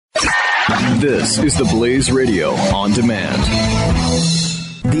This is the Blaze Radio on demand.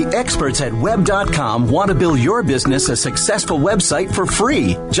 The experts at Web.com want to build your business a successful website for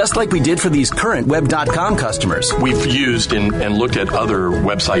free, just like we did for these current Web.com customers. We've used and looked at other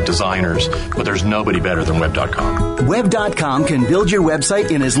website designers, but there's nobody better than Web.com. Web.com can build your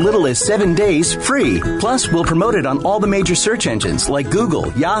website in as little as 7 days free. Plus, we'll promote it on all the major search engines like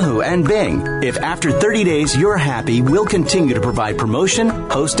Google, Yahoo, and Bing. If after 30 days you're happy, we'll continue to provide promotion,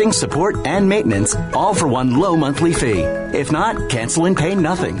 hosting, support, and maintenance, all for one low monthly fee. If not, cancel and pay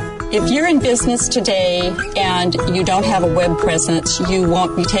nothing. If you're in business today and you don't have a web presence, you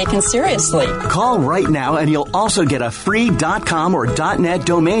won't be taken seriously. Call right now and you'll also get a free .com or .net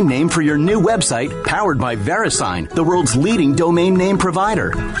domain name for your new website powered by VeriSign, the world's leading domain name provider.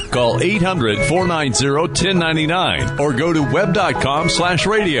 Call 800-490-1099 or go to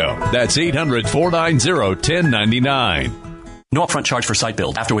web.com/radio. That's 800-490-1099. No upfront charge for site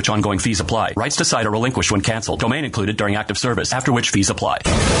build, after which ongoing fees apply. Rights to site are relinquished when canceled. Domain included during active service, after which fees apply.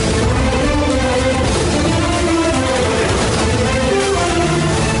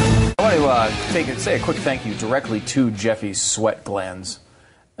 I want to say a quick thank you directly to Jeffy's sweat glands,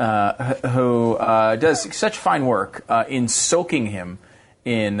 who does such fine work in soaking him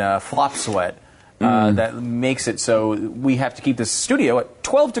in flop sweat that makes it so we have to keep this studio at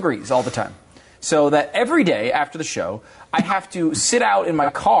 12 degrees all the time. So that every day after the show, I have to sit out in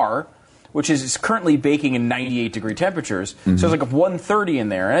my car, which is currently baking in 98-degree temperatures. So it's like 130 in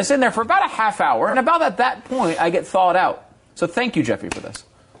there. And I sit in there for about a half hour. And about at that point, I get thawed out. So thank you, Jeffy, for this.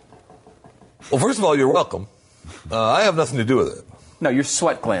 Well, first of all, you're welcome. I have nothing to do with it. No, your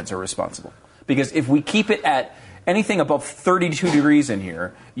sweat glands are responsible. Because if we keep it at anything above 32 degrees in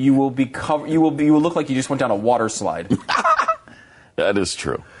here, you will be you will look like you just went down a water slide. That is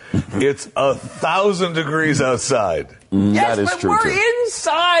true. It's 1,000 degrees outside. Yes, that is but true, we're too.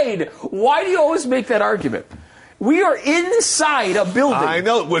 inside. Why do you always make that argument? We are inside a building. I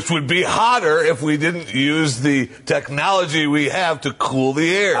know, which would be hotter if we didn't use the technology we have to cool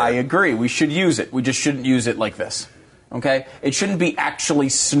the air. I agree. We should use it. We just shouldn't use it like this. Okay? It shouldn't be actually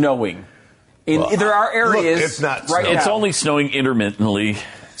snowing. There are areas. Look, it's not right snowing. It's now. only snowing intermittently,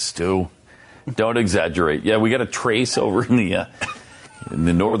 Stu. Don't exaggerate. Yeah, we got a trace over in the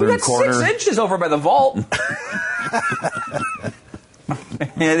northern We got corner. 6 inches over by the vault.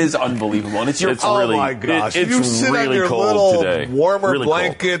 It is unbelievable. And it's your Oh really- my gosh! it's you sit really on your cold little today. warmer Really cold.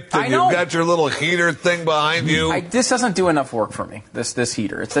 blanket, I and know. you've got your little heater thing behind you. This doesn't do enough work for me. This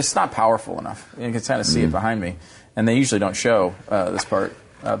heater. It's not powerful enough. You can kind of see it behind me, and they usually don't show this part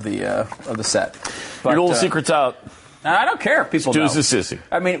of the set. But, Your little secret's out. I don't care if people know. Stu's a sissy.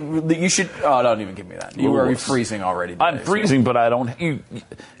 I mean, you should. Oh, don't even give me that. You are freezing already. Today, I'm freezing, but I don't. You,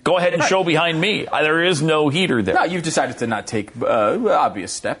 go ahead and show behind me. There is no heater there. No, you've decided to not take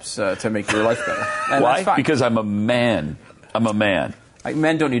obvious steps to make your life better. And Why? That's fine. Because I'm a man. I'm a man.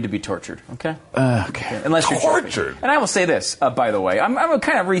 Men don't need to be tortured, okay? Okay. Unless you're Tortured? Jeffy. And I will say this, by the way. I'm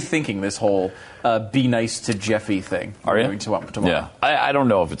kind of rethinking this whole be nice to Jeffy thing. Are you? Doing tomorrow. Yeah. I don't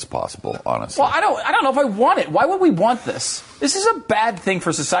know if it's possible, honestly. Well, I don't know if I want it. Why would we want this? This is a bad thing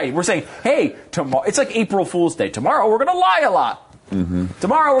for society. We're saying, hey, tomorrow. It's like April Fool's Day. Tomorrow we're going to lie a lot.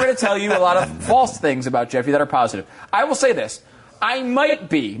 Tomorrow we're going to tell you a lot of false things about Jeffy that are positive. I will say this. I might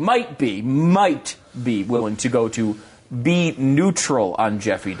be willing to go to be neutral on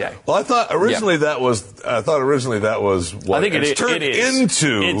Jeffy Day. Well, I thought originally that was what I think it's turned it is.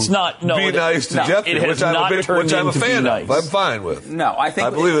 into. It's not. No, be nice to Jeffy, it has which I'm not a turned fan into of. nice. I'm fine with. No, I think I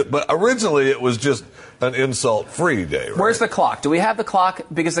believe it. But originally it was just an insult-free day. Right? Where's the clock? Do we have the clock?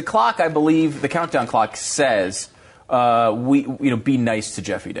 Because the clock, I believe, the countdown clock says be nice to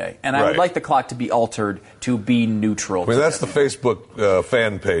Jeffy Day, and I would like the clock to be altered to be neutral. I mean, that's the Facebook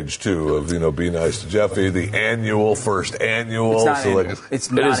fan page too of be nice to Jeffy. The first annual. It's not so annual.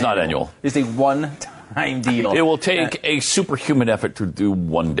 It is not annual. It's a one-time deal. It will take a superhuman effort to do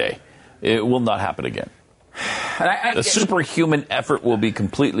one day. It will not happen again. The superhuman effort will be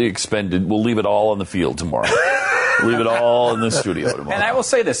completely expended. We'll leave it all on the field tomorrow. Leave it all in the studio tomorrow. And I will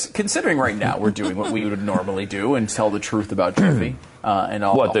say this, considering right now we're doing what we would normally do and tell the truth about Jeffy and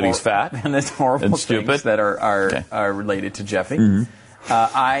all that he's fat and the horrible and stupid things that are related to Jeffy.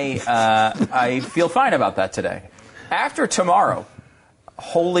 I feel fine about that today. After tomorrow,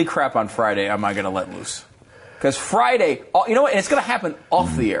 holy crap, on Friday am I going to let loose? Because Friday, you know what? And it's going to happen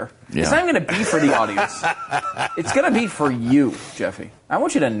off the air. Yeah. It's not even going to be for the audience. It's going to be for you, Jeffy. I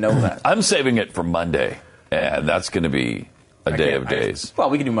want you to know that. I'm saving it for Monday. And that's going to be a day of days. Well,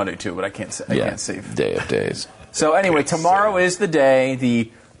 we can do Monday too, but I can't save. Day of days. So anyway, tomorrow is the day,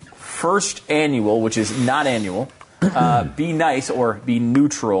 the first annual, which is not annual, be nice or be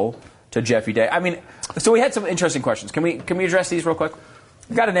neutral to Jeffy Day. I mean, so we had some interesting questions. Can we address these real quick?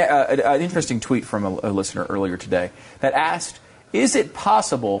 We got an interesting tweet from a listener earlier today that asked, is it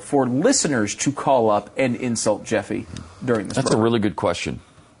possible for listeners to call up and insult Jeffy during this program? That's a really good question.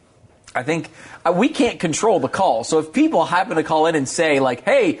 I think we can't control the call. So if people happen to call in and say, like,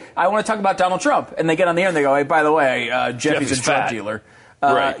 hey, I want to talk about Donald Trump, and they get on the air and they go, hey, by the way, Jeffy's a drug dealer.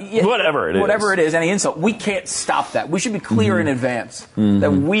 Right. Whatever it is, any insult. We can't stop that. We should be clear in advance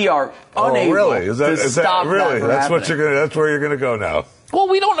that we are unable to stop that from That's happening. That's where you're going to go now. Well,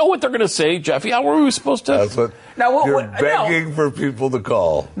 we don't know what they're going to say, Jeffy. How are we supposed to? That's what you're begging for people to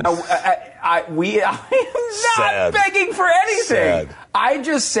call. No, I am not begging for anything. Sad. I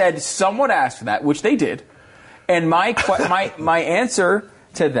just said someone asked for that, which they did, and my answer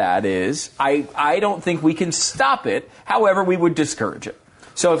to that is I don't think we can stop it. However, we would discourage it.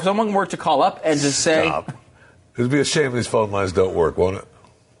 So if someone were to call up and just say, it'd be a shame these phone lines don't work, won't it?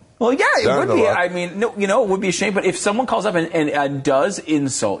 well, yeah, it would be. I mean, no, it would be a shame. But if someone calls up and does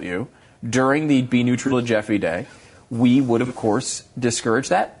insult you during the Be Neutral to Jeffy Day, we would, of course, discourage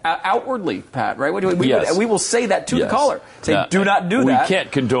that outwardly, Pat, right? We will say that to the caller. Say, do not do that. We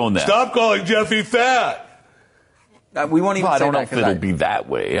can't condone that. Stop calling Jeffy fat. We won't even say that. I don't know if it'll be that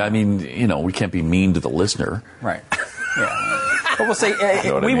way. I mean, we can't be mean to the listener. Right. Yeah. But we'll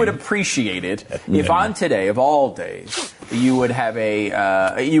say we would appreciate it if on today, of all days, you would have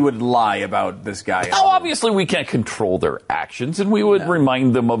you would lie about this guy. Oh, obviously we can't control their actions, and we would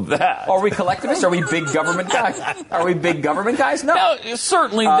remind them of that. Are we collectivists? Are we big government guys? Are we big government guys? No. Now,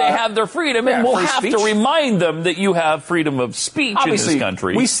 certainly they have their freedom, and we'll have to remind them that you have freedom of speech obviously, in this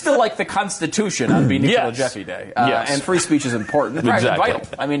country. We still like the Constitution on Be Neutral to Jeffy Day. And free speech is important. It's vital.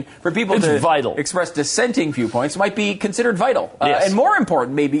 I mean, for people to express dissenting viewpoints might be considered vital. And more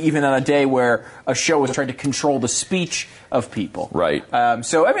important, maybe even on a day where a show is trying to control the speech of people. Right.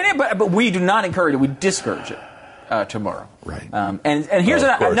 So, I mean, but we do not encourage it. We discourage it tomorrow. Right. And here's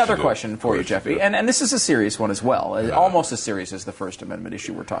another question for you, Jeffy. And this is a serious one as well. Almost as serious as the First Amendment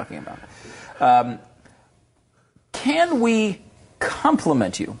issue we're talking about. Can we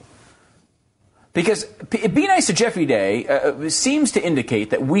compliment you? Because Be Nice to Jeffy Day seems to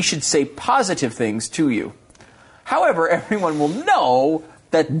indicate that we should say positive things to you. However, everyone will know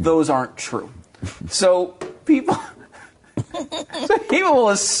that those aren't true. So people will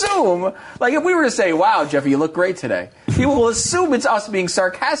assume, like if we were to say, wow, Jeffy, you look great today, people will assume it's us being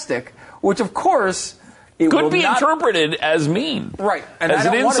sarcastic, which of course it could will be not interpreted as mean. Right. And as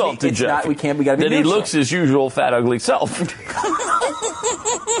an insult to Jeffy. We gotta be that neutral. He looks his usual fat, ugly self.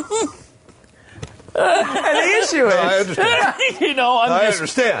 And the issue is, I understand. I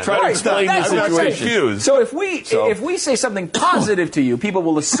understand. Trying to explain the situation. So if we say something positive to you, people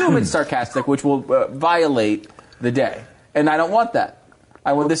will assume it's sarcastic, which will violate the day, and I don't want that.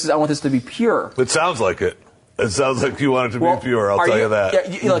 I want this to be pure. It sounds like it. It sounds like you want it to be pure. I'll tell you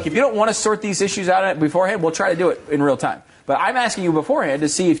that. Yeah, look, if you don't want to sort these issues out beforehand, we'll try to do it in real time. But I'm asking you beforehand to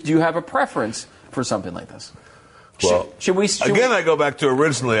see if you have a preference for something like this. Well, should we I go back to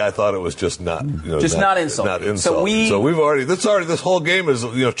originally. I thought it was just not, not insult. Not insult. So we've already this whole game has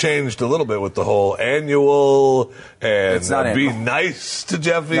changed a little bit with the whole annual and Be Nice to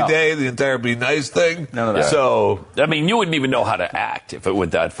Jeffy Day, the entire Be Nice thing. None of that. So I mean, you wouldn't even know how to act if it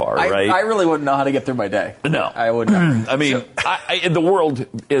went that far, right? I really wouldn't know how to get through my day. No, I would not. I mean, the world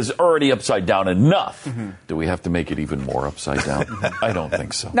is already upside down enough. Mm-hmm. Do we have to make it even more upside down? I don't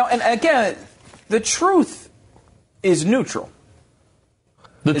think so. No, and again, the truth is neutral.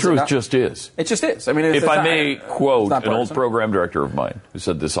 The truth just is. It just is. I mean, if I may quote an old program director of mine who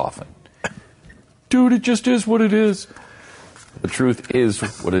said this often, dude, it just is what it is. The truth is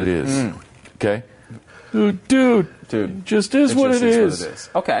what it is. Okay? Dude, just is what it is.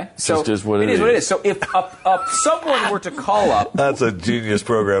 Okay. So just is what it is. It is what it is. So if someone were to call up... That's a genius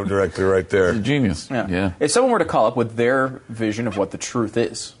program director right there. It's a genius. Yeah. If someone were to call up with their vision of what the truth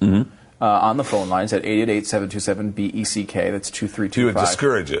is... Mm-hmm. On the phone lines at 888-727-BECK. That's 2325. You would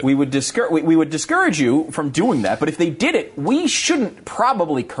discourage it. We would discourage you from doing that. But if they did it, we shouldn't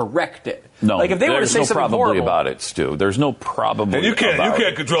probably correct it. No, like if they were to say something probably horrible about it, Stu. There's no probably. And you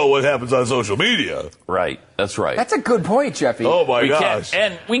can't control what happens on social media. Right. That's right. That's a good point, Jeffy. Oh my gosh.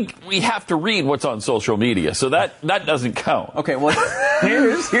 And we have to read what's on social media, so that doesn't count. Okay. Well,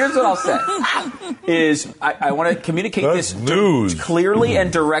 here's what I'll say: is I want to communicate this clearly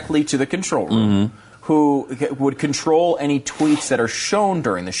and directly to the control room, who would control any tweets that are shown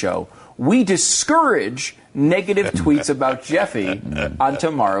during the show. We discourage negative tweets about Jeffy on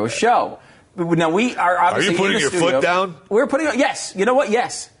tomorrow's show. Now, we are obviously. Are you putting your foot down? We're putting. Yes. You know what?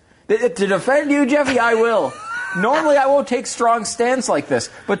 Yes. To defend you, Jeffy, I will. Normally I won't take strong stands like this,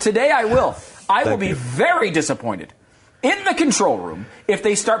 but today I will. I will be very disappointed in the control room if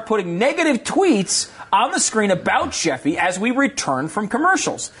they start putting negative tweets on the screen about Jeffy as we return from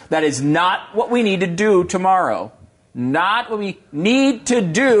commercials. That is not what we need to do tomorrow. Not what we need to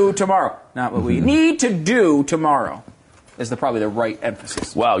do tomorrow. Not what we need to do tomorrow is probably the right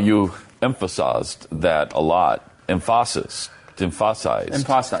emphasis. Wow, you emphasized that a lot. Emphasized that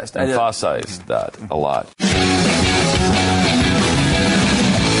a lot.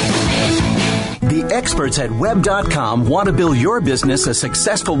 The experts at Web.com want to build your business a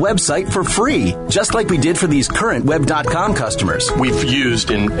successful website for free, just like we did for these current Web.com customers. We've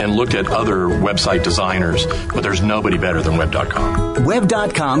used and looked at other website designers, but there's nobody better than Web.com.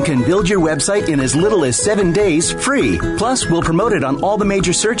 Web.com can build your website in as little as 7 days free. Plus, we'll promote it on all the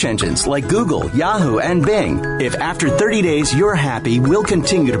major search engines like Google, Yahoo, and Bing. If after 30 days you're happy, we'll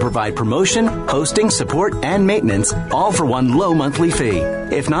continue to provide promotion, hosting, support, and maintenance, all for one low monthly fee.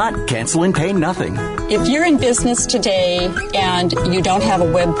 If not, cancel and pay nothing. If you're in business today and you don't have a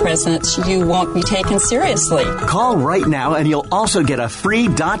web presence, you won't be taken seriously. Call right now and you'll also get a free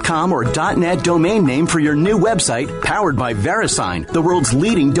 .com or .net domain name for your new website powered by VeriSign, the world's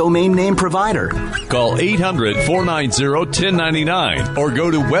leading domain name provider. Call 800-490-1099 or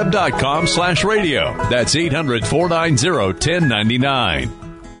go to web.com/radio. That's 800-490-1099.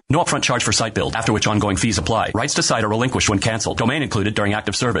 No upfront charge for site build, after which ongoing fees apply. Rights to site are relinquished when canceled. Domain included during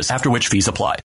active service, after which fees apply.